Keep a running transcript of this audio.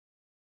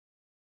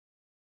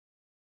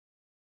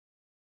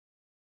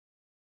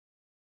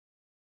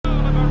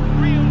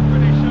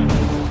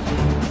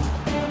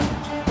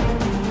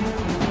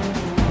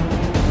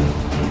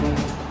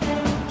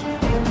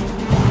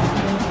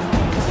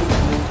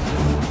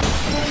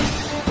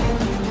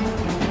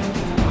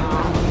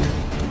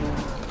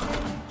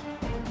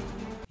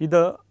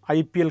ഇത്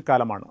IPL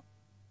കാലമാണ്.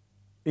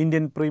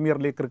 Indian premier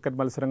league cricket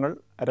മത്സരങ്ങൾ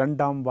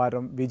രണ്ടാം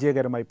വാരം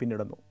വിജയകരമായി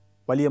പിന്നിടുന്നു.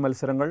 വലിയ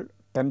മത്സരങ്ങൾ,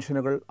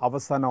 ടെൻഷനുകൾ,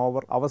 അവസാന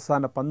ഓവർ,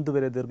 അവസാന പന്ത്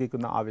വരെ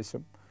ദീർഘിക്കുന്ന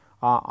ആവേശം.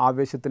 ആ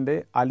ആവേശത്തിൻ്റെ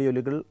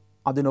അലയൊലികൾ,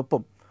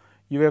 അതിനൊപ്പം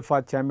UEFA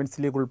ചാമ്പ്യൻസ്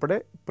ലീഗ് ഉൾപ്പെടെ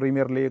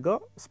premier league,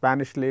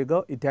 Spanish league,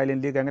 Italian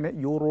league, അങ്ങനെ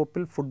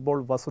യൂറോപ്പിൽ ഫുട്ബോൾ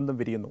വസന്തം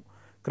വിരിയുന്നു.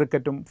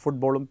 ക്രിക്കറ്റും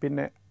ഫുട്ബോളും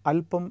പിന്നെ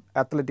അല്പം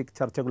അത്ലറ്റിക്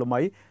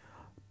ചർച്ചകളുമായി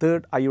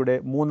തേർഡ് ഐയുടെ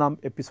 3-ാം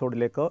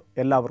എപ്പിസോഡിലേക്ക്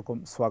എല്ലാവർക്കും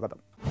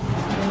സ്വാഗതം.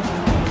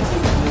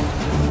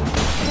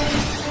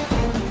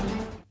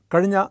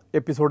 കഴിഞ്ഞ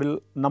എപ്പിസോഡിൽ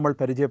നമ്മൾ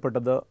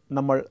പരിചയപ്പെട്ടത്,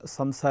 നമ്മൾ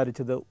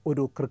സംസാരിച്ചത്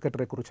ഒരു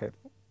ക്രിക്കറ്ററെ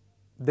കുറിച്ചായിരുന്നു.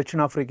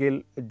 ദക്ഷിണാഫ്രിക്കയിൽ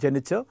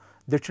ജനിച്ച്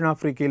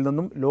ദക്ഷിണാഫ്രിക്കയിൽ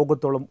നിന്നും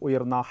ലോകത്തോളം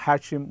ഉയർന്ന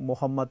ഹാഷിം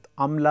മുഹമ്മദ്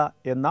അംല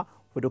എന്ന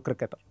ഒരു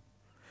ക്രിക്കറ്റർ.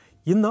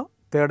 ഇന്ന്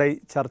തേർഡ് ഐ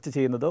ചർച്ച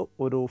ചെയ്യുന്നത്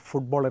ഒരു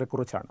ഫുട്ബോളറെ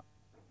കുറിച്ചാണ്.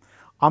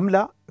 അംല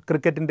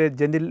ക്രിക്കറ്റിൻ്റെ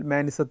ജെന്റിൽ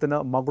മാനിസത്തിന്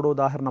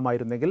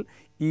മകുടോദാഹരണമായിരുന്നെങ്കിൽ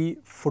ഈ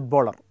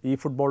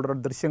ഫുട്ബോളറുടെ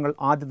ദൃശ്യങ്ങൾ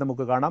ആദ്യം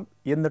നമുക്ക് കാണാം.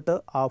 എന്നിട്ട്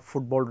ആ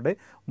ഫുട്ബോളറുടെ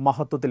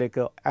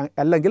മഹത്വത്തിലേക്ക്,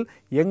 അല്ലെങ്കിൽ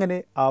എങ്ങനെ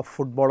ആ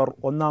ഫുട്ബോളർ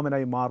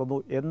ഒന്നാമനായി മാറുന്നു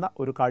എന്ന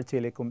ഒരു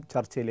കാഴ്ചയിലേക്കും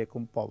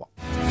ചർച്ചയിലേക്കും പോവാം.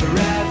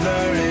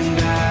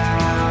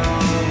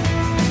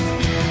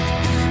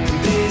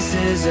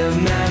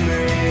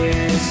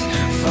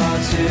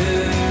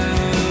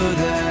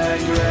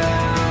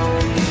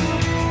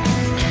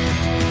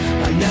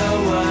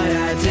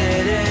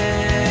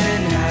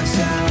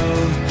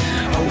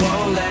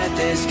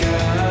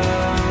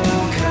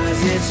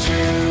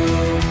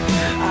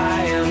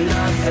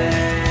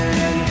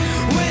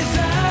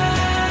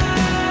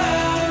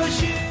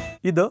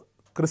 ഇത്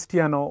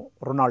ക്രിസ്ത്യാനോ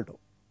റൊണാൾഡോ.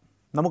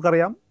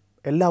 നമുക്കറിയാം,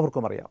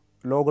 എല്ലാവർക്കും അറിയാം,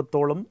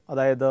 ലോകത്തോളം,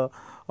 അതായത്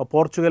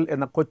പോർച്ചുഗൽ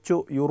എന്ന കൊച്ചു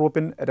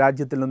യൂറോപ്യൻ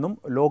രാജ്യത്തിൽ നിന്നും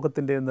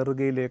ലോകത്തിൻ്റെ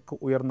നെറുകയിലേക്ക്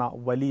ഉയർന്ന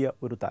വലിയ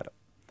ഒരു താരം.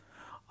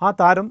 ആ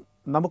താരം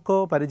നമുക്ക്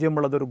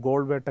പരിചയമുള്ളതൊരു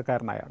ഗോൾ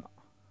വേട്ടക്കാരനായാണ്.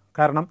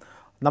 കാരണം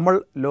നമ്മൾ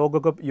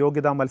ലോകകപ്പ്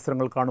യോഗ്യതാ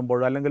മത്സരങ്ങൾ കാണുമ്പോൾ,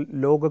 അല്ലെങ്കിൽ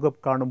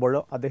ലോകകപ്പ് കാണുമ്പോൾ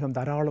അദ്ദേഹം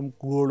ധാരാളം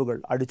ഗോളുകൾ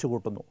അടിച്ചു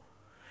കൂട്ടുന്നു.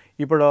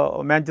 ഇപ്പോൾ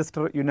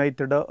മാഞ്ചസ്റ്റർ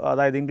യുണൈറ്റഡ്,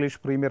 അതായത് ഇംഗ്ലീഷ്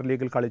പ്രീമിയർ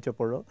ലീഗിൽ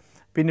കളിച്ചപ്പോൾ,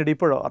 പിന്നീട്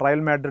ഇപ്പോൾ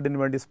റയൽ മാഡ്രിഡിന്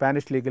വേണ്ടി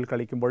സ്പാനിഷ് ലീഗിൽ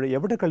കളിക്കുമ്പോൾ,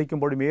 എവിടെ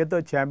കളിക്കുമ്പോഴും, ഏത്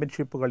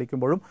ചാമ്പ്യൻഷിപ്പ്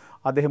കളിക്കുമ്പോഴും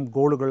അദ്ദേഹം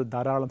ഗോളുകൾ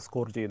ധാരാളം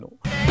സ്കോർ ചെയ്യുന്നു.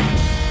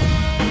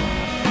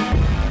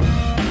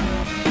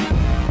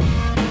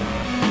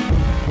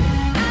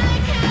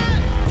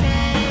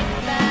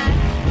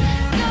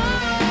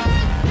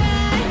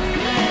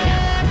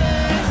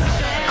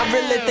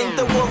 Think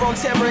the war on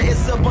terror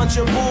is a bunch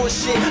of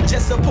bullshit,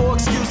 just a poor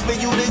excuse for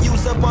you to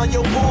use up on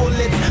your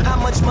bullets. How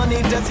much money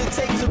does it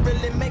take to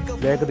really make a...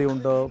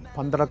 വേഗതയുണ്ട്,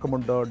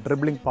 പന്തടക്കമുണ്ട്,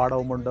 dribbling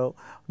പാടവുമുണ്ട്,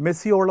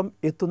 മെസ്സിയോളം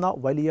എത്തുന്ന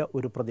വലിയ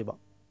ഒരു പ്രതിഭ.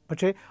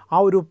 പക്ഷേ ആ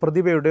ഒരു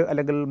പ്രതിഭയുടെ,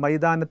 അല്ലെങ്കിൽ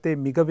മൈതാനത്തെ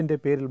മികവിൻ്റെ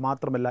പേരിൽ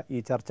മാത്രമല്ല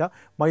ഈ ചർച്ച.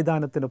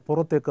 മൈതാനത്തിന്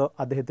പുറത്തേക്ക്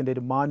അദ്ദേഹത്തിൻ്റെ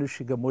ഒരു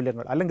മാനുഷിക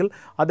മൂല്യങ്ങൾ, അല്ലെങ്കിൽ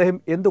അദ്ദേഹം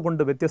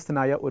എന്തുകൊണ്ട്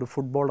വ്യത്യസ്തനായ ഒരു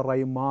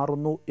ഫുട്ബോളറായി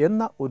മാറുന്നു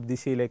എന്ന ഒരു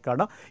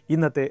ദിശയിലേക്കാണ്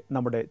ഇന്നത്തെ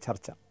നമ്മുടെ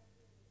ചർച്ച.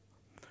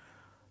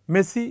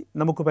 മെസ്സി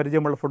നമുക്ക്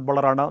പരിചയമുള്ള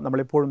ഫുട്ബോളറാണ്,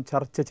 നമ്മളെപ്പോഴും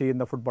ചർച്ച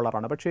ചെയ്യുന്ന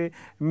ഫുട്ബോളറാണ്. പക്ഷേ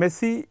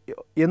മെസ്സി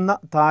എന്ന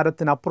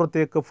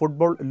താരത്തിനപ്പുറത്തേക്ക്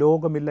ഫുട്ബോൾ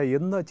ലോകമില്ല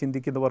എന്ന്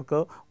ചിന്തിക്കുന്നവർക്ക്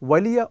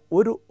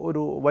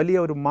വലിയ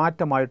ഒരു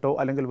മാറ്റമായിട്ടോ,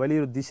 അല്ലെങ്കിൽ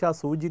വലിയൊരു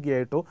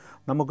ദിശാസൂചികയായിട്ടോ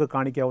നമുക്ക്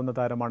കാണിക്കാവുന്ന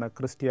താരമാണ്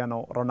ക്രിസ്ത്യാനോ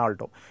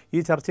റൊണാൾഡോ.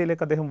 ഈ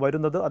ചർച്ചയിലേക്ക് അദ്ദേഹം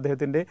വരുന്നത്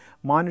അദ്ദേഹത്തിൻ്റെ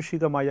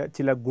മാനുഷികമായ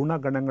ചില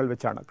ഗുണഗണങ്ങൾ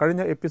വെച്ചാണ്.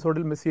 കഴിഞ്ഞ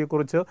എപ്പിസോഡിൽ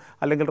മെസ്സിയെക്കുറിച്ച്,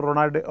 അല്ലെങ്കിൽ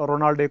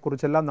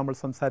റൊണാൾഡോയെക്കുറിച്ചെല്ലാം നമ്മൾ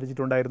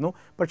സംസാരിച്ചിട്ടുണ്ടായിരുന്നു.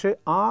 പക്ഷേ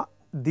ആ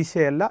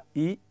ദിശയല്ല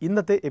ഈ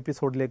ഇന്നത്തെ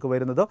എപ്പിസോഡിലേക്ക്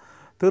വരുന്നത്.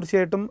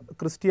 തീർച്ചയായിട്ടും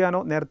ക്രിസ്ത്യാനോ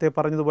നേരത്തെ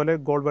പറഞ്ഞതുപോലെ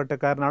ഗോൾ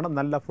വേട്ടക്കാരനാണ്,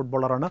 നല്ല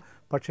ഫുട്ബോളറാണ്.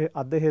 പക്ഷേ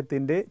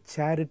അദ്ദേഹത്തിൻ്റെ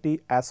ചാരിറ്റി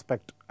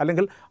ആസ്പെക്റ്റ്,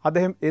 അല്ലെങ്കിൽ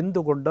അദ്ദേഹം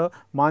എന്തുകൊണ്ട്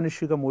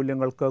മാനുഷിക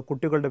മൂല്യങ്ങൾക്ക്,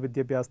 കുട്ടികളുടെ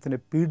വിദ്യാഭ്യാസത്തിന്,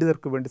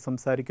 പീഡിതർക്ക് വേണ്ടി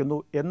സംസാരിക്കുന്നു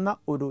എന്ന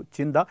ഒരു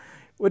ചിന്ത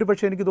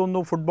ഒരുപക്ഷെ എനിക്ക്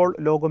തോന്നുന്നു ഫുട്ബോൾ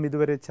ലോകം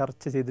ഇതുവരെ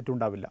ചർച്ച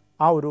ചെയ്തിട്ടുണ്ടാവില്ല.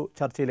 ആ ഒരു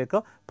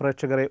ചർച്ചയിലേക്ക്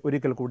പ്രേക്ഷകരെ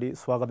ഒരിക്കൽ കൂടി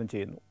സ്വാഗതം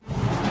ചെയ്യുന്നു.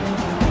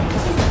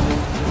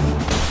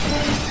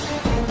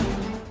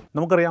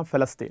 നമുക്കറിയാം,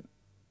 ഫലസ്തീൻ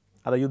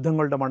അത്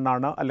യുദ്ധങ്ങളുടെ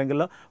മണ്ണാണ്, അല്ലെങ്കിൽ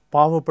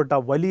പാവപ്പെട്ട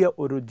വലിയ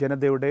ഒരു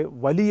ജനതയുടെ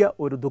വലിയ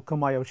ഒരു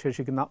ദുഃഖമായി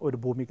അവശേഷിക്കുന്ന ഒരു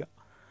ഭൂമിക.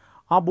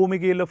 ആ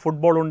ഭൂമികയിൽ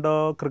ഫുട്ബോളുണ്ട്,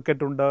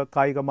 ക്രിക്കറ്റുണ്ട്,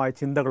 കായികമായ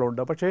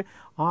ചിന്തകളുണ്ട്. പക്ഷേ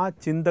ആ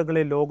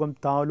ചിന്തകളെ ലോകം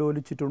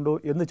താലോലിച്ചിട്ടുണ്ടോ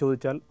എന്ന്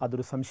ചോദിച്ചാൽ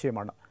അതൊരു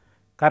സംശയമാണ്.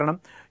 കാരണം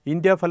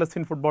ഇന്ത്യ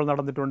ഫലസ്തീൻ ഫുട്ബോൾ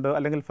നടന്നിട്ടുണ്ട്,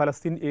 അല്ലെങ്കിൽ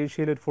ഫലസ്തീൻ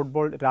ഏഷ്യയിലെ ഒരു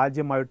ഫുട്ബോൾ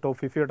രാജ്യമായിട്ടോ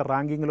ഫിഫയുടെ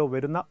റാങ്കിങ്ങിലോ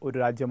വരുന്ന ഒരു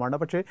രാജ്യമാണ്.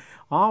 പക്ഷേ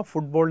ആ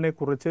ഫുട്ബോളിനെ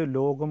കുറിച്ച്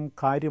ലോകം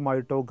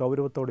കാര്യമായിട്ടോ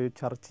ഗൗരവത്തോടെയോ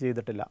ചർച്ച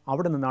ചെയ്തിട്ടില്ല.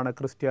 അവിടെ നിന്നാണ്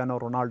ക്രിസ്ത്യാനോ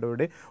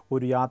റൊണാൾഡോയുടെ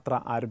ഒരു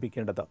യാത്ര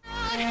ആരംഭിക്കേണ്ടത്.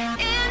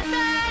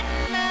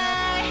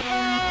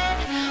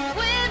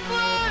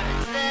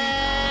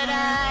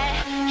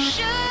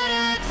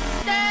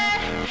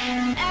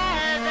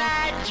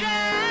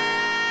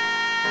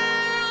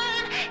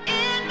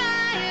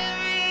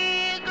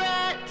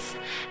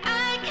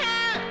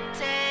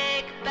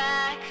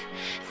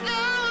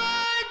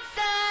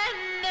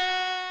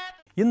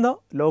 ഇന്ന്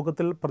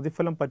ലോകത്തിൽ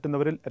പ്രതിഫലം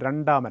പറ്റുന്നവരിൽ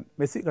രണ്ടാമൻ,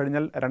 മെസ്സി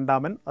കഴിഞ്ഞാൽ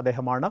രണ്ടാമൻ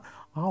അദ്ദേഹമാണ്.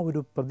 ആ ഒരു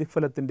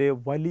പ്രതിഫലത്തിൻ്റെ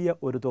വലിയ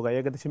ഒരു തുക,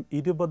 ഏകദേശം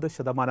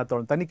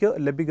 20%, തനിക്ക്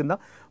ലഭിക്കുന്ന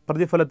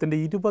പ്രതിഫലത്തിൻ്റെ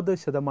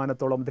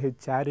 20% അദ്ദേഹം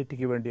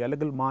ചാരിറ്റിക്ക് വേണ്ടി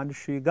അല്ലെങ്കിൽ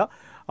മാനുഷിക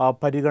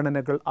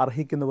പരിഗണനകൾ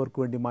അർഹിക്കുന്നവർക്ക്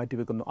വേണ്ടി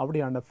മാറ്റിവെക്കുന്നു.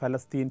 അവിടെയാണ്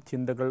ഫലസ്തീൻ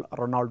ചിന്തകൾ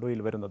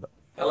റൊണാൾഡോയിൽ വരുന്നത്.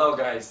 Hello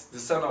guys,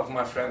 the son of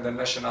my friend and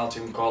national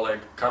team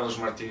colleague Carlos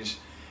Martins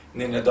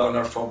need a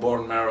donor for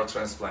bone marrow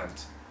transplant.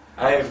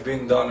 I have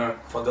been donor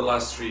for the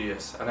last 3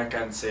 years and I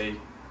can't say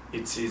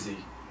it's easy.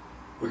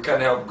 We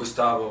can help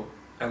Gustavo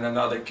and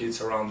another kids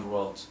around the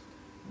world.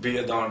 Be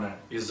a donor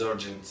is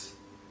urgent.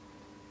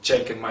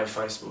 Check in my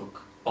Facebook,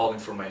 all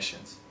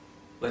informations.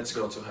 Let's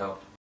go to help.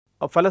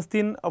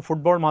 ഫലസ്തീൻ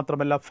football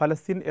മാത്രമല്ല,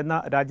 ഫലസ്തീൻ എന്ന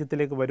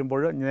രാജ്യത്തിലേക്ക്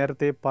വരുമ്പോൾ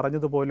നേരത്തെ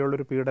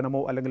പറഞ്ഞതുപോലെയുള്ളൊരു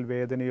പീഡനമോ അല്ലെങ്കിൽ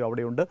വേദനയോ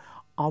അവിടെയുണ്ട്.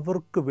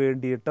 അവർക്ക്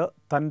വേണ്ടിയിട്ട്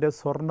തൻ്റെ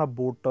സ്വർണ്ണ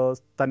ബൂട്ട്,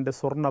 തൻ്റെ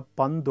സ്വർണ്ണ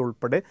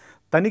പന്തുൾപ്പെടെ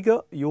തനിക്ക്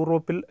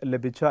യൂറോപ്പിൽ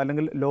ലഭിച്ച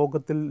അല്ലെങ്കിൽ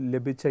ലോകത്തിൽ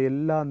ലഭിച്ച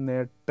എല്ലാ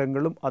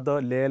നേട്ടങ്ങളും അത്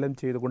ലേലം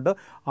ചെയ്തുകൊണ്ട്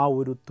ആ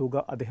ഒരു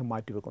തുക അദ്ദേഹം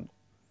മാറ്റിവെക്കുന്നു.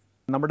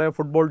 നമ്മുടെ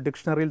ഫുട്ബോൾ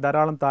ഡിക്ഷണറിയിൽ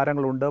ധാരാളം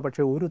താരങ്ങളുണ്ട്,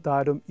 പക്ഷേ ഒരു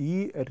താരം ഈ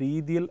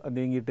രീതിയിൽ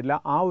നീങ്ങിയിട്ടില്ല.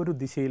 ആ ഒരു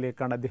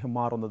ദിശയിലേക്കാണ് അദ്ദേഹം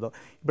മാറുന്നത്.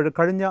 ഇപ്പോൾ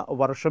കഴിഞ്ഞ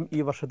വർഷം, ഈ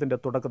വർഷത്തിൻ്റെ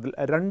തുടക്കത്തിൽ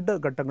 2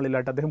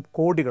 ഘട്ടങ്ങളിലായിട്ട് അദ്ദേഹം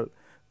കോടികൾ,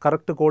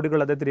 കറക്റ്റ് കോടികൾ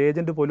അദ്ദേഹത്തിൻ്റെ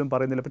ഏജൻറ്റ് പോലും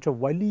പറയുന്നില്ല, പക്ഷേ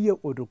വലിയ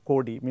ഒരു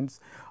കോടി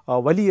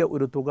വലിയ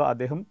ഒരു തുക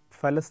അദ്ദേഹം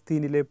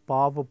ഫലസ്തീനിലെ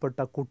പാവപ്പെട്ട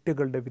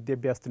കുട്ടികളുടെ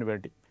വിദ്യാഭ്യാസത്തിന്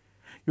വേണ്ടി,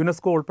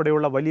 യുനെസ്കോ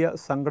ഉൾപ്പെടെയുള്ള വലിയ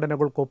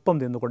സംഘടനകൾക്കൊപ്പം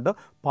നിന്നുകൊണ്ട്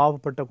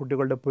പാവപ്പെട്ട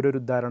കുട്ടികളുടെ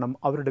പുനരുദ്ധാരണം,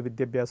 അവരുടെ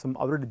വിദ്യാഭ്യാസം,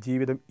 അവരുടെ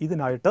ജീവിതം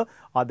ഇതിനായിട്ട്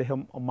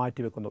അദ്ദേഹം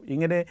മാറ്റിവെക്കുന്നു.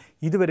 ഇങ്ങനെ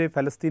ഇതുവരെ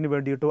ഫലസ്തീന്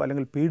വേണ്ടിയിട്ടോ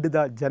അല്ലെങ്കിൽ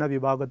പീഡിത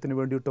ജനവിഭാഗത്തിന്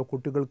വേണ്ടിയിട്ടോ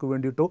കുട്ടികൾക്ക്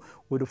വേണ്ടിയിട്ടോ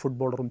ഒരു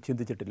ഫുട്ബോളറും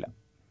ചിന്തിച്ചിട്ടില്ല.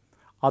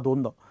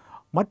 അതൊന്ന്.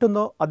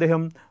 മറ്റൊന്ന്,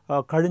 അദ്ദേഹം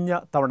കഴിഞ്ഞ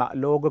തവണ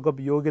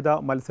ലോകകപ്പ് യോഗ്യതാ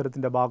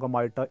മത്സരത്തിൻ്റെ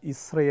ഭാഗമായിട്ട്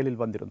ഇസ്രയേലിൽ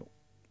വന്നിരുന്നു.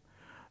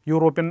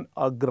 യൂറോപ്യൻ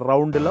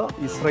ഗ്രൗണ്ടിൽ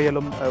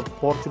ഇസ്രയേലും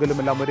പോർച്ചുഗലും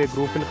എല്ലാം ഒരേ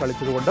ഗ്രൂപ്പിൽ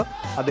കളിച്ചതുകൊണ്ട്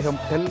അദ്ദേഹം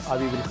ടെൽ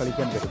അവീവിൽ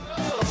കളിക്കാൻ വരും.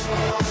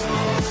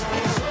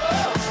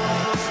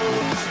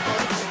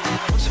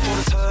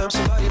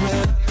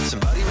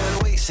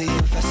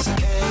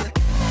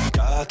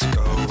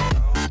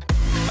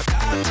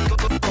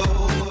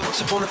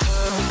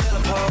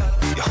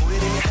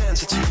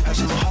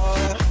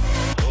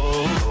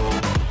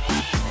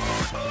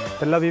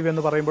 ടെൽ അവീവ്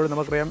എന്ന് പറയുമ്പോൾ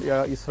നമുക്കറിയാം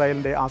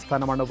ഇസ്രായേലിൻ്റെ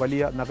ആസ്ഥാനമാണ്,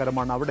 വലിയ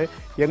നഗരമാണ്. അവിടെ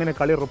എങ്ങനെ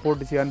കളി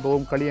റിപ്പോർട്ട് ചെയ്യാൻ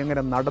പോകും, കളി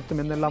എങ്ങനെ നടത്തും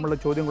എന്നെല്ലാമുള്ള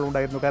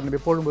ചോദ്യങ്ങളുണ്ടായിരുന്നു. കാരണം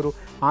എപ്പോഴും ഒരു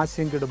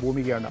ആശങ്കയുടെ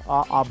ഭൂമികയാണ്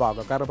ആ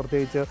ഭാഗം. കാരണം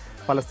പ്രത്യേകിച്ച്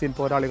ഫലസ്തീൻ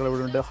പോരാളികൾ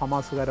അവിടെയുണ്ട്,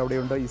 ഹമാസുകാർ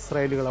അവിടെയുണ്ട്,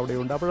 ഇസ്രായേലികൾ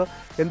അവിടെയുണ്ട്. അപ്പോൾ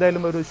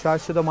എന്തായാലും ഒരു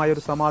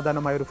ശാശ്വതമായൊരു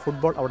സമാധാനമായൊരു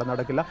ഫുട്ബോൾ അവിടെ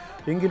നടക്കില്ല.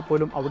 എങ്കിൽ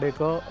പോലും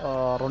അവിടേക്ക്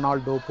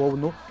റൊണാൾഡോ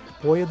പോകുന്നു.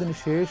 പോയതിന്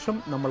ശേഷം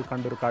നമ്മൾ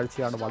കണ്ടൊരു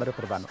കാഴ്ചയാണ് വളരെ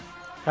പ്രധാനം.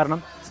 കാരണം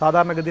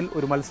സാധാരണഗതിയിൽ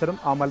ഒരു മത്സരം,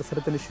 ആ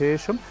മത്സരത്തിന്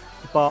ശേഷം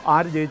ഇപ്പോൾ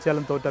ആര്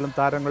ജയിച്ചാലും തോറ്റാലും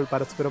താരങ്ങൾ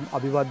പരസ്പരം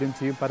അഭിവാദ്യം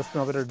ചെയ്യും,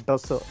 പരസ്പരം അവരുടെ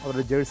ഡ്രസ്സ്,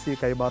 അവരുടെ ജേഴ്സി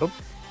കൈമാറും.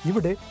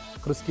 ഇവിടെ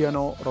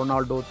ക്രിസ്ത്യാനോ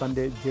റൊണാൾഡോ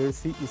തൻ്റെ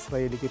ജേഴ്സി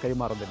ഇസ്രായേലിക്ക്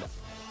കൈമാറുന്നില്ല.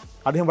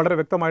 അദ്ദേഹം വളരെ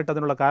വ്യക്തമായിട്ട്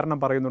അതിനുള്ള കാരണം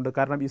പറയുന്നുണ്ട്.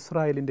 കാരണം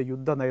ഇസ്രായേലിൻ്റെ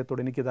യുദ്ധ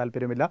നയത്തോട് എനിക്ക്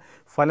താല്പര്യമില്ല,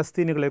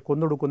 ഫലസ്തീനികളെ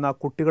കൊന്നൊടുക്കുന്ന,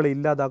 കുട്ടികളെ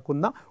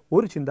ഇല്ലാതാക്കുന്ന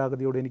ഒരു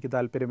ചിന്താഗതിയോട് എനിക്ക്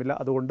താല്പര്യമില്ല.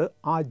 അതുകൊണ്ട്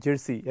ആ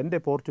ജേഴ്സി, എൻ്റെ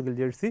പോർച്ചുഗൽ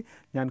ജേഴ്സി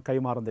ഞാൻ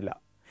കൈമാറുന്നില്ല.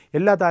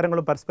 എല്ലാ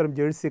താരങ്ങളും പരസ്പരം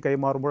ജേഴ്സി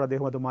കൈമാറുമ്പോൾ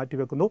അദ്ദേഹം അത്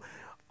മാറ്റിവെക്കുന്നു.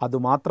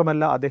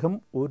 അതുമാത്രമല്ല, അദ്ദേഹം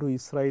ഒരു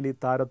ഇസ്രായേലി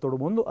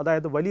താരത്തോടും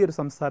അതായത് വലിയൊരു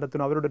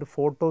സംസാരത്തിനോ അവരുടെ ഒരു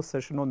ഫോട്ടോ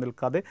സെഷനോ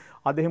നിൽക്കാതെ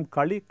അദ്ദേഹം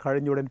കളി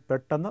കഴിഞ്ഞുടൻ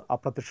പെട്ടെന്ന്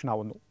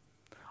അപ്രത്യക്ഷനാവുന്നു.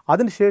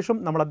 അതിനുശേഷം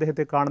നമ്മൾ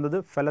അദ്ദേഹത്തെ കാണുന്നത്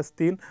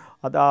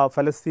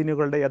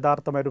ഫലസ്തീനുകളുടെ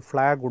യഥാർത്ഥമായൊരു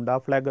ഫ്ലാഗ് ഉണ്ട്. ആ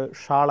ഫ്ലാഗ്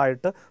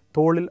ഷാളായിട്ട്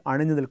തോളിൽ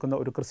അണിഞ്ഞു നിൽക്കുന്ന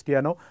ഒരു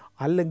ക്രിസ്ത്യാനോ,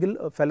 അല്ലെങ്കിൽ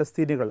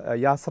ഫലസ്തീനികൾ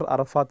യാസർ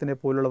അറഫാത്തിനെ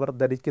പോലുള്ളവർ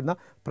ധരിക്കുന്ന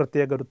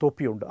പ്രത്യേക ഒരു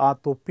തൊപ്പിയുണ്ട്. ആ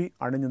തൊപ്പി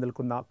അണിഞ്ഞു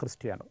നിൽക്കുന്ന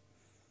ക്രിസ്ത്യാനോ.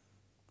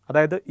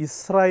 അതായത്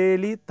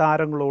ഇസ്രായേലി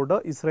താരങ്ങളോട്,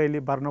 ഇസ്രായേലി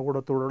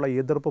ഭരണകൂടത്തോടുള്ള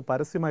എതിർപ്പ്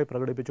പരസ്യമായി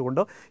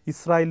പ്രകടിപ്പിച്ചുകൊണ്ട്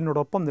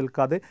ഇസ്രായേലിനോടൊപ്പം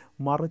നിൽക്കാതെ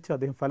മറിച്ച്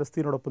അദ്ദേഹം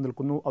ഫലസ്തീനോടൊപ്പം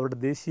നിൽക്കുന്നു. അവരുടെ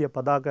ദേശീയ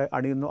പതാക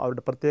അണിയുന്നു,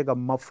 അവരുടെ പ്രത്യേക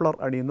മഫ്ലർ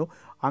അണിയുന്നു.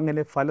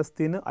 അങ്ങനെ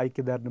ഫലസ്തീന്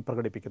ഐക്യദാർഢ്യം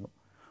പ്രകടിപ്പിക്കുന്നു.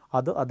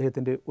 അത്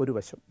അദ്ദേഹത്തിൻ്റെ ഒരു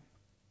വശം.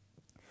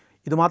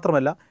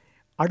 ഇതുമാത്രമല്ല,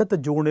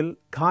 അടുത്ത ജൂണിൽ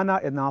ഘാന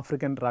എന്ന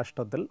ആഫ്രിക്കൻ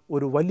രാഷ്ട്രത്തിൽ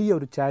ഒരു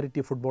വലിയൊരു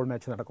ചാരിറ്റി ഫുട്ബോൾ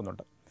മാച്ച്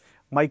നടക്കുന്നുണ്ട്.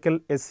 മൈക്കൽ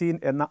എസീൻ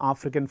എന്ന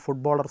ആഫ്രിക്കൻ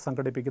ഫുട്ബോളർ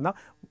സംഘടിപ്പിക്കുന്ന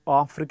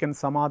ആഫ്രിക്കൻ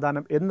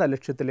സമാധാനം എന്ന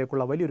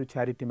ലക്ഷ്യത്തിലേക്കുള്ള വലിയൊരു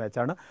ചാരിറ്റി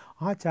മാച്ചാണ്.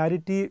 ആ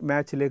ചാരിറ്റി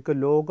മാച്ചിലേക്ക്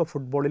ലോക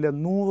ഫുട്ബോളിലെ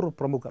 100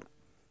 പ്രമുഖർ,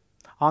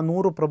 ആ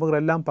 100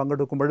 പ്രമുഖരെല്ലാം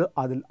പങ്കെടുക്കുമ്പോൾ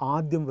അതിൽ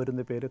ആദ്യം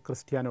വരുന്ന പേര്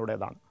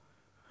ക്രിസ്ത്യാനോയുടേതാണ്.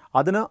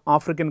 അതിന്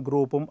ആഫ്രിക്കൻ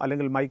ഗ്രൂപ്പും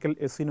അല്ലെങ്കിൽ മൈക്കൽ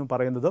എസീനും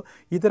പറയുന്നത്,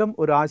 ഇത്തരം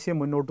ഒരു ആശയം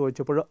മുന്നോട്ട്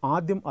വച്ചപ്പോൾ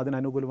ആദ്യം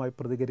അതിനനുകൂലമായി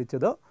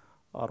പ്രതികരിച്ചത്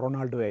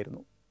റൊണാൾഡോ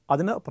ആയിരുന്നു.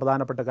 അതിന്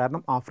പ്രധാനപ്പെട്ട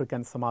കാരണം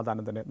ആഫ്രിക്കൻ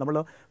സമാധാനം തന്നെ. നമ്മൾ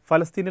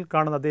ഫലസ്തീനിൽ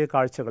കാണുന്ന അതേ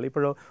കാഴ്ചകൾ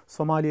ഇപ്പോൾ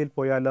സൊമാലിയയിൽ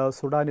പോയാൽ,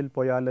 സുഡാനിൽ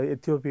പോയാൽ,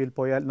 എത്യോപ്യയിൽ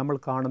പോയാൽ നമ്മൾ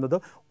കാണുന്നത്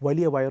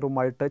വലിയ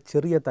വയറുമായിട്ട്,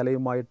 ചെറിയ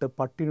തലയുമായിട്ട്,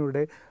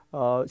 പട്ടിണിയുടെ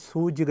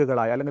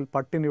സൂചികകളായ അല്ലെങ്കിൽ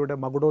പട്ടിണിയുടെ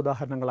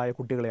മകുടോദാഹരണങ്ങളായ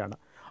കുട്ടികളെയാണ്.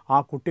 ആ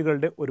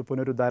കുട്ടികളുടെ ഒരു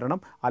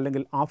പുനരുദ്ധാരണം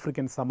അല്ലെങ്കിൽ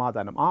ആഫ്രിക്കൻ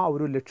സമാധാനം, ആ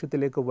ഒരു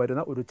ലക്ഷ്യത്തിലേക്ക്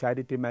വരുന്ന ഒരു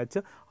ചാരിറ്റി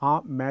മാച്ച്, ആ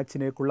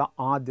മാച്ചിനേക്കുള്ള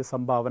ആദ്യ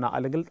സംഭാവന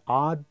അല്ലെങ്കിൽ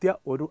ആദ്യ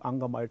ഒരു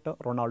അംഗമായിട്ട്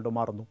റൊണാൾഡോ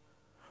മാറുന്നു.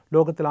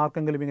 ലോകത്തിൽ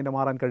ആർക്കെങ്കിലും ഇങ്ങനെ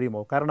മാറാൻ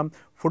കഴിയുമോ? കാരണം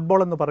ഫുട്ബോൾ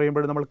എന്ന്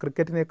പറയുമ്പോൾ നമ്മൾ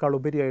ക്രിക്കറ്റിനേക്കാൾ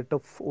ഉപരിയായിട്ട്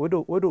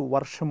ഒരു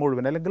വർഷം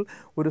മുഴുവൻ അല്ലെങ്കിൽ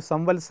ഒരു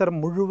സംവത്സരം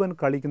മുഴുവൻ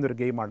കളിക്കുന്ന ഒരു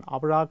ഗെയിമാണ്.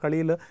 അപ്പോൾ ആ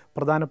കളിയിൽ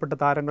പ്രധാനപ്പെട്ട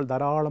താരങ്ങൾ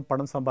ധാരാളം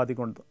പണം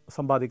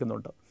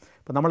സമ്പാദിക്കുന്നുണ്ട്.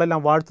 ഇപ്പോൾ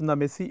നമ്മളെല്ലാം വാഴ്ത്തുന്ന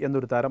മെസ്സി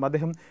എന്നൊരു താരം,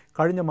 അദ്ദേഹം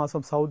കഴിഞ്ഞ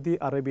മാസം സൗദി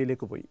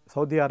അറേബ്യയിലേക്ക് പോയി.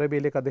 സൗദി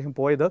അറേബ്യയിലേക്ക് അദ്ദേഹം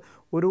പോയത്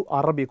ഒരു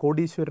അറബി,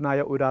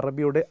 കോടീശ്വരനായ ഒരു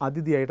അറബിയുടെ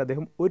അതിഥിയായിട്ട്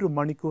അദ്ദേഹം 1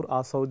 മണിക്കൂർ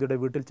ആ സൗദിയുടെ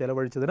വീട്ടിൽ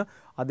ചെലവഴിച്ചതിന്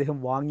അദ്ദേഹം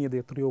വാങ്ങിയത്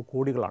എത്രയോ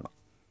കോടികളാണ്.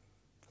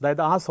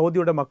 അതായത് ആ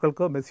സൗദിയുടെ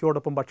മക്കൾക്ക്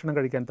മെസ്സിയോടൊപ്പം ഭക്ഷണം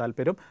കഴിക്കാൻ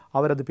താല്പര്യം,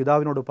 അവരത്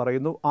പിതാവിനോട്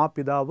പറയുന്നു. ആ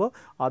പിതാവ്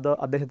അത്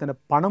അദ്ദേഹത്തിൻ്റെ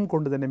പണം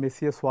കൊണ്ട് തന്നെ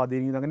മെസ്സിയെ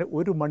സ്വാധീനിക്കുന്നു. അങ്ങനെ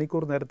 1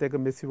 മണിക്കൂർ നേരത്തേക്ക്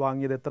മെസ്സി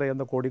വാങ്ങിയത്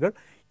എത്രയെന്ന കോടികൾ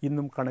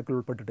ഇന്നും കണക്കിൽ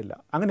ഉൾപ്പെട്ടിട്ടില്ല.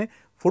 അങ്ങനെ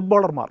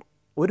ഫുട്ബോളർമാർ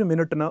 1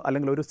 മിനിറ്റിന്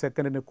അല്ലെങ്കിൽ 1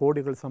 സെക്കൻഡിന്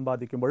കോടികൾ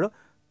സമ്പാദിക്കുമ്പോൾ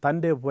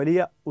തൻ്റെ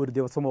വലിയ ഒരു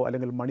ദിവസമോ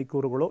അല്ലെങ്കിൽ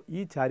മണിക്കൂറുകളോ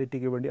ഈ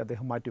ചാരിറ്റിക്ക് വേണ്ടി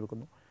അദ്ദേഹം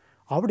മാറ്റിവെക്കുന്നു.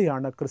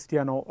 അവിടെയാണ്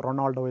ക്രിസ്ത്യാനോ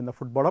റൊണാൾഡോ എന്ന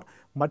ഫുട്ബോളർ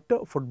മറ്റ്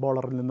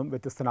ഫുട്ബോളറിൽ നിന്നും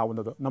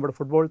വ്യത്യസ്തനാവുന്നത്. നമ്മുടെ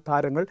ഫുട്ബോൾ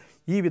താരങ്ങൾ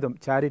ഈ വിധം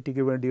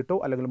ചാരിറ്റിക്ക് വേണ്ടിയിട്ടോ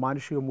അല്ലെങ്കിൽ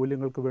മാനുഷിക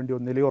മൂല്യങ്ങൾക്ക് വേണ്ടിയോ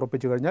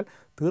നിലയുറപ്പിച്ചു കഴിഞ്ഞാൽ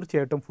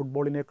തീർച്ചയായിട്ടും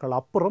ഫുട്ബോളിനേക്കാൾ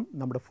അപ്പുറം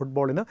നമ്മുടെ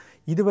ഫുട്ബോളിന്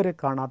ഇതുവരെ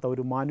കാണാത്ത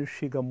ഒരു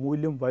മാനുഷിക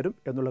മൂല്യം വരും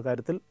എന്നുള്ള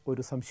കാര്യത്തിൽ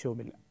ഒരു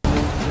സംശയവുമില്ല.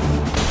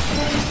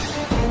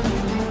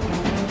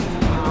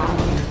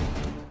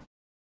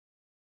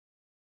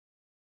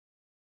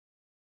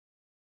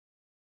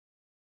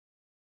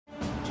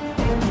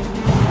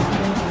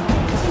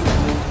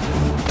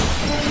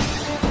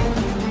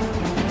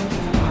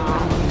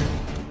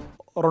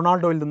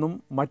 റൊണാൾഡോയിൽ നിന്നും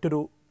മറ്റൊരു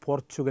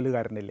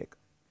പോർച്ചുഗലുകാരനിലേക്ക്.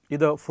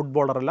 ഇത്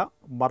ഫുട്ബോളറല്ല,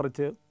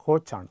 മറിച്ച്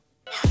കോച്ചാണ്.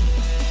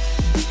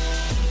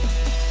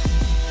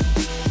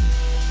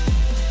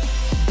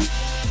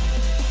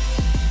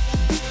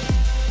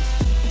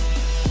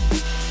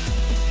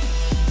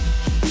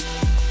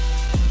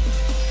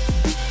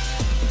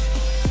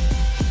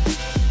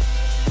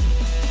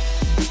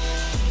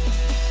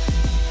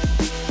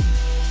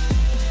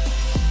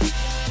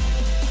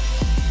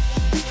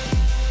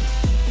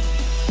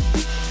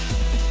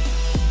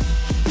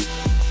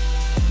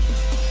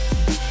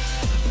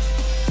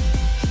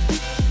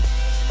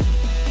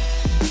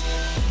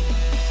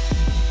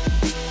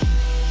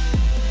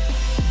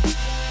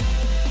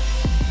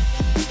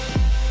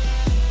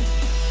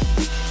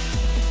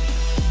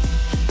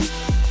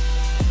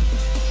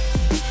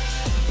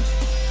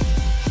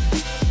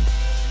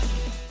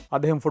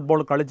 അദ്ദേഹം ഫുട്ബോൾ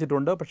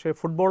കളിച്ചിട്ടുണ്ട്. പക്ഷേ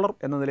ഫുട്ബോളർ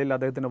എന്ന നിലയിൽ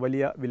അദ്ദേഹത്തിന്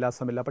വലിയ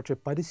വിലാസമില്ല. പക്ഷേ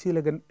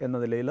പരിശീലകൻ എന്ന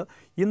നിലയിൽ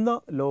ഇന്ന്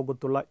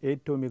ലോകത്തുള്ള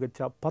ഏറ്റവും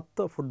മികച്ച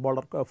 10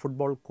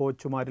 ഫുട്ബോൾ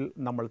കോച്ചുമാരിൽ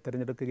നമ്മൾ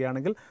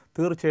തിരഞ്ഞെടുക്കുകയാണെങ്കിൽ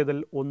തീർച്ചയായും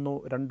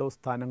 1-2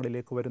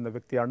 സ്ഥാനങ്ങളിലേക്ക് വരുന്ന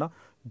വ്യക്തിയാണ്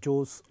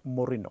ജോസ്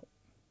മൊറിനോ.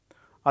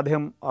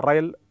 അദ്ദേഹം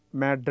റയൽ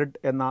മാഡ്രിഡ്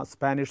എന്ന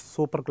സ്പാനിഷ്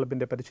സൂപ്പർ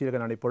ക്ലബിൻ്റെ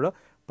പരിശീലകനാണ് ഇപ്പോൾ.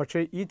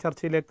 പക്ഷേ ഈ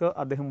ചർച്ചയിലേക്ക്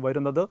അദ്ദേഹം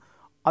വരുന്നത്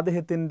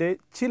അദ്ദേഹത്തിൻ്റെ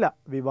ചില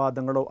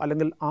വിവാദങ്ങളോ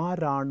അല്ലെങ്കിൽ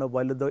ആരാണ്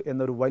വലുത്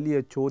എന്നൊരു വലിയ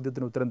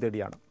ചോദ്യത്തിന് ഉത്തരം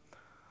തേടിയാണ്.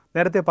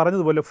 നേരത്തെ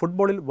പറഞ്ഞതുപോലെ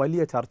ഫുട്ബോളിൽ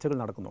വലിയ ചർച്ചകൾ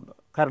നടക്കുന്നുണ്ട്.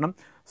 കാരണം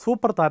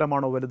സൂപ്പർ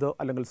താരമാണോ വലുത്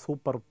അല്ലെങ്കിൽ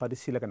സൂപ്പർ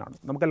പരിശീലകനാണ്?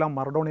 നമുക്കെല്ലാം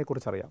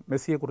മറഡോണയെക്കുറിച്ചറിയാം,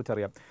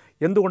 മെസ്സിയെക്കുറിച്ചറിയാം.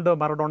 എന്തുകൊണ്ട്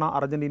മറഡോണ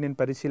അർജൻറ്റീനിയൻ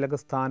പരിശീലക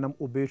സ്ഥാനം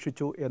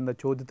ഉപേക്ഷിച്ചു എന്ന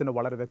ചോദ്യത്തിന്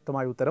വളരെ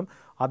വ്യക്തമായ ഉത്തരം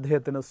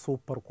അദ്ദേഹത്തിന്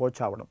സൂപ്പർ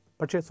കോച്ചാവണം.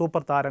 പക്ഷേ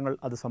സൂപ്പർ താരങ്ങൾ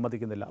അത്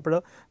സമ്മതിക്കുന്നില്ല. അപ്പോൾ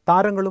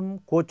താരങ്ങളും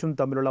കോച്ചും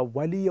തമ്മിലുള്ള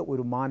വലിയ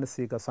ഒരു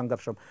മാനസിക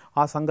സംഘർഷം,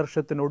 ആ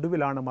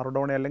സംഘർഷത്തിനൊടുവിലാണ്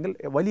മറഡോണ അല്ലെങ്കിൽ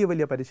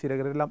വലിയ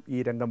പരിശീലകരെല്ലാം ഈ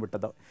രംഗം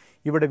വിട്ടത്.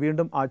 ഇവിടെ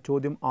വീണ്ടും ആ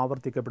ചോദ്യം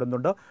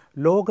ആവർത്തിക്കപ്പെടുന്നുണ്ട്.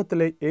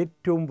 ലോകത്തിലെ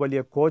ഏറ്റവും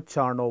വലിയ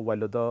കോച്ചാണോ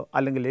വലുത്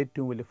അല്ലെങ്കിൽ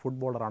ഏറ്റവും വലിയ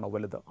ഫുട്ബോളറാണോ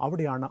വലുത്?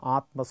 അവിടെയാണ്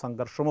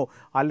ആത്മസംഘർഷമോ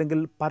അല്ലെങ്കിൽ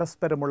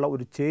പരസ്പരമുള്ള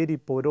ഒരു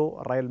ചേരിപ്പോരോ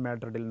റയൽ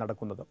മാഡ്രിഡിൽ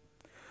നടക്കുന്നത്.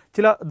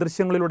 ചില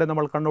ദൃശ്യങ്ങളിലൂടെ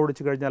നമ്മൾ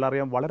കണ്ണോടിച്ചു കഴിഞ്ഞാൽ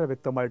അറിയാം വളരെ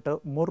വ്യക്തമായിട്ട്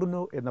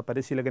മൊറിനോ എന്ന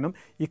പരിശീലകനും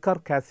ഇക്കർ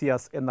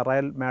കാസിയാസ് എന്ന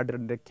റയൽ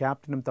മാഡ്രിഡിൻ്റെ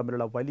ക്യാപ്റ്റനും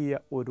തമ്മിലുള്ള വലിയ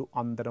ഒരു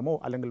അന്തരമോ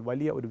അല്ലെങ്കിൽ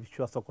വലിയ ഒരു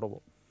വിശ്വാസക്കുറവോ.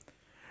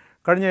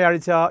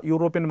 കഴിഞ്ഞയാഴ്ച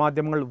യൂറോപ്യൻ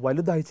മാധ്യമങ്ങൾ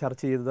വലുതായി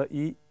ചർച്ച ചെയ്തത്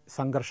ഈ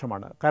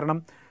സംഘർഷമാണ്. കാരണം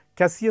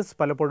കാസിയസ്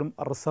പലപ്പോഴും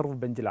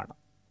റിസർവ് ബെഞ്ചിലാണ്.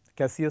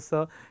 കാസിയസ്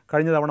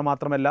കഴിഞ്ഞ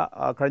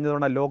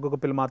തവണ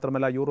ലോകകപ്പിൽ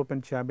മാത്രമല്ല യൂറോപ്യൻ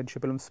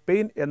ചാമ്പ്യൻഷിപ്പിലും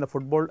സ്പെയിൻ എന്ന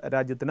ഫുട്ബോൾ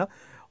രാജ്യത്തിന്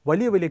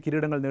വലിയ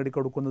കിരീടങ്ങൾ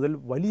നേടിക്കൊടുക്കുന്നതിൽ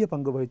വലിയ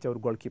പങ്ക് വഹിച്ച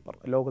ഒരു ഗോൾ കീപ്പർ,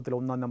 ലോകത്തിലെ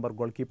 1-ാം നമ്പർ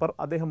ഗോൾ കീപ്പർ.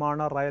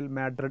 അദ്ദേഹമാണ് റയൽ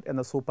മാഡ്രിഡ്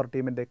എന്ന സൂപ്പർ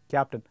ടീമിൻ്റെ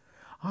ക്യാപ്റ്റൻ.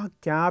 ആ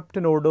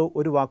ക്യാപ്റ്റനോട്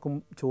ഒരു വാക്കും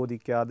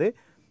ചോദിക്കാതെ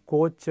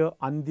കോച്ച്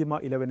അന്തിമ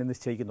 11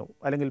 നിശ്ചയിക്കുന്നു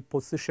അല്ലെങ്കിൽ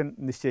പൊസിഷൻ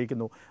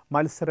നിശ്ചയിക്കുന്നു.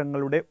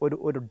 മത്സരങ്ങളുടെ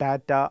ഒരു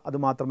ഡാറ്റ,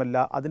 അതുമാത്രമല്ല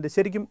അതിൻ്റെ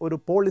ശരിക്കും ഒരു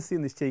പോളിസി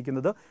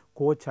നിശ്ചയിക്കുന്നത്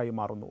കോച്ചായി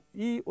മാറുന്നു.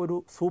 ഈ ഒരു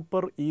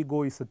സൂപ്പർ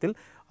ഈഗോയിസത്തിൽ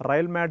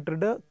റയൽ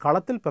മാഡ്രിഡ്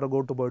കളത്തിൽ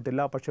പിറകോട്ട്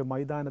പോയിട്ടില്ല. പക്ഷേ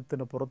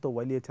മൈതാനത്തിന് പുറത്ത്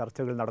വലിയ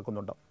ചർച്ചകൾ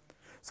നടക്കുന്നുണ്ട്.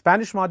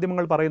 സ്പാനിഷ്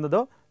മാധ്യമങ്ങൾ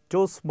പറയുന്നത്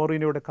ജോസ്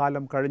മൊറീനോയുടെ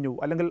കാലം കഴിഞ്ഞു,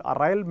 അല്ലെങ്കിൽ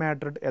റയൽ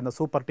മാഡ്രിഡ് എന്ന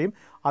സൂപ്പർ ടീം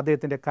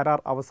അദ്ദേഹത്തിൻ്റെ കരാർ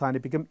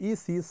അവസാനിപ്പിക്കും. ഈ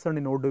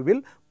സീസണിനൊടുവിൽ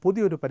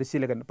പുതിയൊരു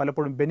പരിശീലകൻ,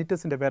 പലപ്പോഴും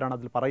ബെനിറ്റസിൻ്റെ പേരാണ്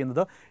അതിൽ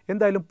പറയുന്നത്,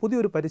 എന്തായാലും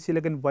പുതിയൊരു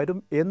പരിശീലകൻ വരും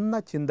എന്ന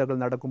ചിന്തകൾ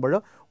നടക്കുമ്പോൾ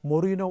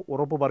മൊറീനോ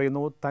ഉറപ്പ്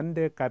പറയുന്നു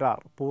തൻ്റെ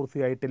കരാർ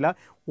പൂർത്തിയായിട്ടില്ല,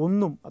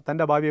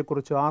 തൻ്റെ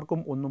ഭാവിയെക്കുറിച്ച്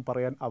ആർക്കും ഒന്നും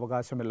പറയാൻ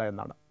അവകാശമില്ല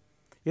എന്നാണ്.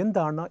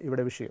 എന്താണ്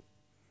ഇവിടെ വിഷയം?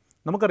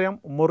 നമുക്കറിയാം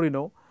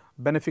മൊറീനോ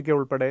ബെനഫിക്ക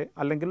ഉൾപ്പെടെ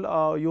അല്ലെങ്കിൽ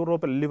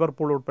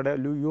ലിവർപൂൾ ഉൾപ്പെടെ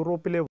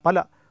യൂറോപ്പിലെ പല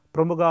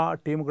പ്രമുഖ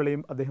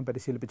ടീമുകളെയും അദ്ദേഹം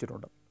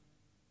പരിശീലിപ്പിച്ചിട്ടുണ്ട്.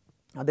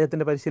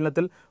 അദ്ദേഹത്തിൻ്റെ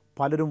പരിശീലനത്തിൽ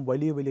പലരും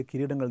വലിയ വലിയ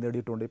കിരീടങ്ങൾ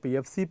നേടിയിട്ടുണ്ട്. ഇപ്പോൾ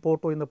FC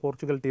പോർട്ടോ എന്ന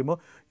പോർച്ചുഗൽ ടീം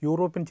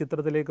യൂറോപ്യൻ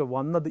ചിത്രത്തിലേക്ക്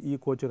വന്നത് ഈ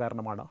കോച്ച്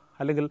കാരണമാണ്.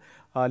 അല്ലെങ്കിൽ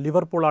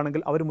ലിവർപൂൾ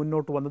ആണെങ്കിൽ അവർ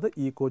മുന്നോട്ട് വന്നത്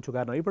ഈ കോച്ച്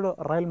കാരണമാണ്. ഇപ്പോൾ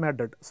റയൽ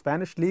മാഡ്രിഡ്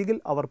സ്പാനിഷ് ലീഗിൽ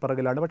അവർ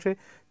പിറകിലാണ്, പക്ഷേ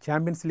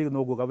ചാമ്പ്യൻസ് ലീഗ്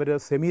നോക്കുക, അവർ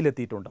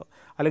സെമിയിലെത്തിയിട്ടുണ്ട്.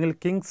 അല്ലെങ്കിൽ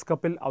കിങ്സ്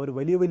കപ്പിൽ അവർ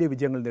വലിയ വലിയ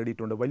വിജയങ്ങൾ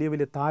നേടിയിട്ടുണ്ട്. വലിയ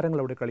വലിയ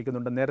താരങ്ങൾ അവിടെ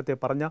കളിക്കുന്നുണ്ട്. നേരത്തെ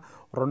പറഞ്ഞ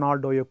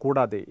റൊണാൾഡോയെ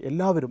കൂടാതെ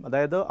എല്ലാവരും,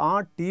 അതായത് ആ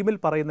ടീമിൽ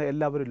പറയുന്ന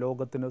എല്ലാവരും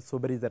ലോകത്തിന്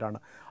സുപരിചിതരാണ്.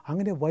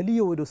 അങ്ങനെ വലിയ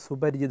ഒരു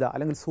സുപരിചിത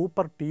അല്ലെങ്കിൽ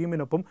സൂപ്പർ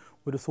ടീമിനൊപ്പം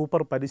ഒരു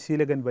സൂപ്പർ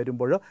പരിശീലകൻ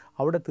വരുമ്പോൾ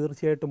അവിടെ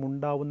തീർച്ചയായിട്ടും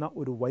ഉണ്ടാവുന്ന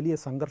ഒരു വലിയ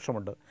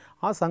സംഘർഷമുണ്ട്.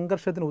 ആ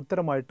സംഘർഷത്തിന്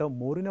ഉത്തരമായിട്ട്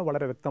മൗറിനോ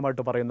വളരെ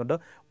വ്യക്തമായിട്ട് പറയുന്നുണ്ട്,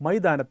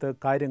 മൈതാനത്ത്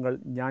കാര്യങ്ങൾ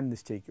ഞാൻ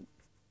നിശ്ചയിക്കും.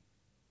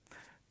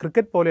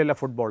 ക്രിക്കറ്റ് പോലെയല്ല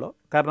ഫുട്ബോൾ.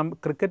 കാരണം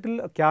ക്രിക്കറ്റിൽ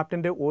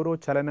ക്യാപ്റ്റൻ്റെ ഓരോ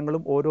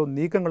ചലനങ്ങളും ഓരോ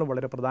നീക്കങ്ങളും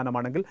വളരെ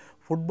പ്രധാനമാണെങ്കിൽ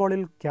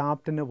ഫുട്ബോളിൽ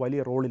ക്യാപ്റ്റന്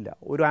വലിയ റോളില്ല.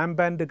 ഒരു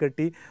ആംബാൻഡ്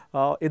കെട്ടി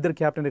എതിർ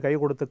ക്യാപ്റ്റൻ്റെ കൈ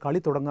കൊടുത്ത് കളി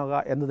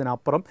തുടങ്ങുക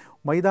എന്നതിനപ്പുറം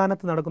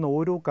മൈതാനത്ത് നടക്കുന്ന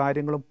ഓരോ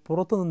കാര്യങ്ങളും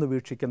പുറത്തുനിന്ന്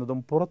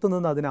വീക്ഷിക്കുന്നതും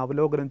പുറത്തുനിന്ന് അതിനെ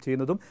അവലോകനം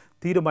ചെയ്യുന്നതും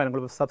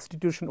തീരുമാനങ്ങൾ,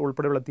 സബ്സ്റ്റിറ്റ്യൂഷൻ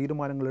ഉൾപ്പെടെയുള്ള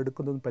തീരുമാനങ്ങൾ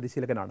എടുക്കുന്നതും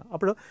പരിശീലകനാണ്.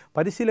 അപ്പോൾ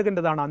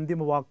പരിശീലകൻ്റെതാണ്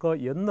അന്തിമ വാക്ക്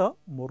എന്ന്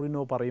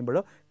മൗറിനോ പറയുമ്പോൾ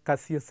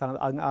കസിയസ്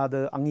അത്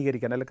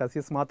അംഗീകരിക്കാൻ, അല്ലെങ്കിൽ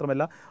കസിയസ്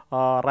മാത്രമല്ല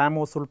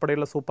റാമോസ്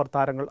ഉൾപ്പെടെയുള്ള സൂപ്പർ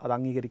താരങ്ങൾ അത്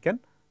അംഗീകരിക്കാൻ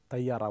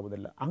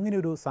തയ്യാറാവുന്നില്ല. അങ്ങനെ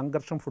ഒരു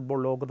സംഘർഷം ഫുട്ബോൾ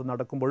ലോകത്ത്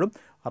നടക്കുമ്പോഴും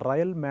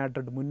റയൽ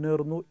മാഡ്രിഡ്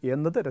മുന്നേറുന്നു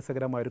എന്നത്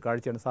രസകരമായൊരു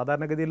കാഴ്ചയാണ്.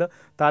 സാധാരണഗതിയിൽ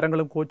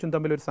താരങ്ങളും കോച്ചും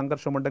തമ്മിൽ ഒരു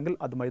സംഘർഷമുണ്ടെങ്കിൽ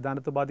അത്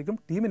മൈതാനത്ത് ബാധിക്കും,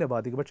 ടീമിനെ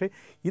ബാധിക്കും. പക്ഷേ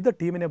ഇത്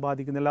ടീമിനെ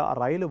ബാധിക്കുന്നില്ല.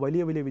 റയൽ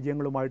വലിയ വലിയ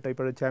വിജയങ്ങളുമായിട്ട്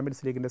ഇപ്പോൾ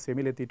ചാമ്പ്യൻസ് ലീഗിൻ്റെ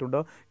സെമിയിലെത്തിയിട്ടുണ്ട്.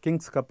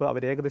 കിങ്സ് കപ്പ്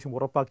അവർ ഏകദേശം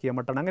ഉറപ്പാക്കിയ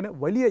മട്ടാണ്. അങ്ങനെ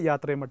വലിയ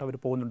യാത്രയുമായിട്ട് അവർ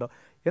പോകുന്നുണ്ട്.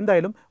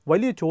 എന്തായാലും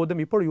വലിയ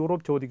ചോദ്യം ഇപ്പോൾ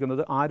യൂറോപ്പ്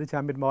ചോദിക്കുന്നത് ആര്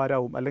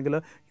ചാമ്പ്യന്മാരാവും, അല്ലെങ്കിൽ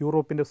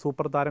യൂറോപ്പിൻ്റെ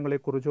സൂപ്പർ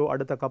താരങ്ങളെക്കുറിച്ചോ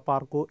അടുത്ത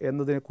കപ്പാർക്കോ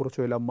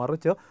എന്നതിനെക്കുറിച്ചോ ഇല്ല,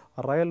 മറിച്ച്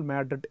റയൽ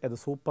മാഡ്രിഡ്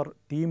എന്ന സൂപ്പർ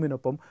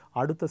ടീമിനൊപ്പം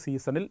അടുത്ത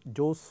സീസണിൽ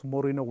ജോസ്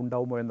മൗറിനോ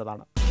ഉണ്ടാവുമോ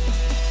എന്നതാണ്.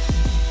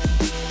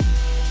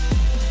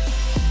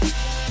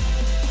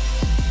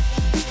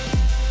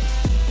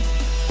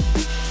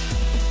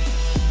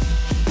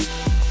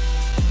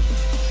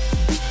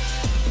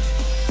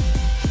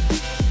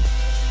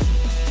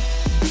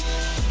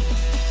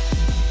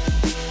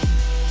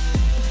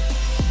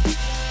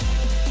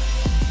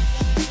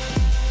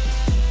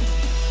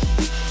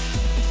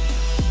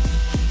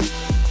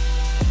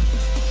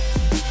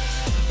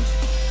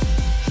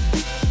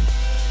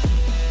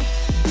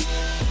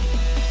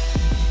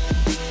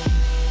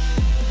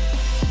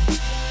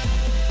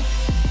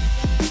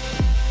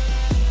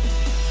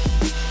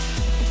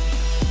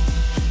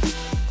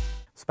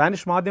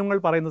 സ്പാനിഷ് മാധ്യമങ്ങൾ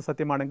പറയുന്നത്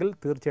സത്യമാണെങ്കിൽ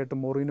തീർച്ചയായിട്ടും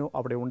മൗറിനോ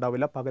അവിടെ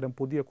ഉണ്ടാവില്ല. പകരം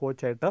പുതിയ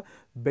കോച്ചായിട്ട്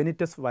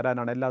ബെനിറ്റസ്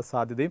വരാനാണ് എല്ലാ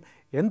സാധ്യതയും.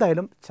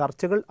 എന്തായാലും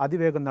ചർച്ചകൾ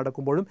അതിവേഗം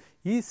നടക്കുമ്പോഴും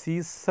ഈ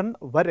സീസൺ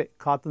വരെ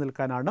കാത്തു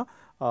നിൽക്കാനാണ്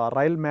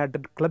റയൽ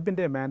മാഡ്രിഡ്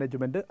ക്ലബിൻ്റെ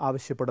മാനേജ്മെൻറ്റ്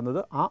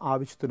ആവശ്യപ്പെടുന്നത്. ആ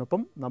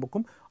ആവശ്യത്തിനൊപ്പം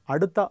നമുക്കും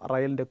അടുത്ത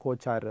റയലിൻ്റെ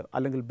കോച്ചാര്,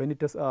 അല്ലെങ്കിൽ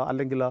ബെനിറ്റസ്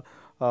അല്ലെങ്കിൽ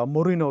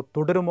മൗറിനോ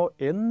തുടരുമോ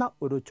എന്ന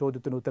ഒരു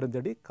ചോദ്യത്തിന് ഉത്തരം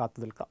തേടി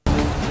കാത്തു നിൽക്കാം.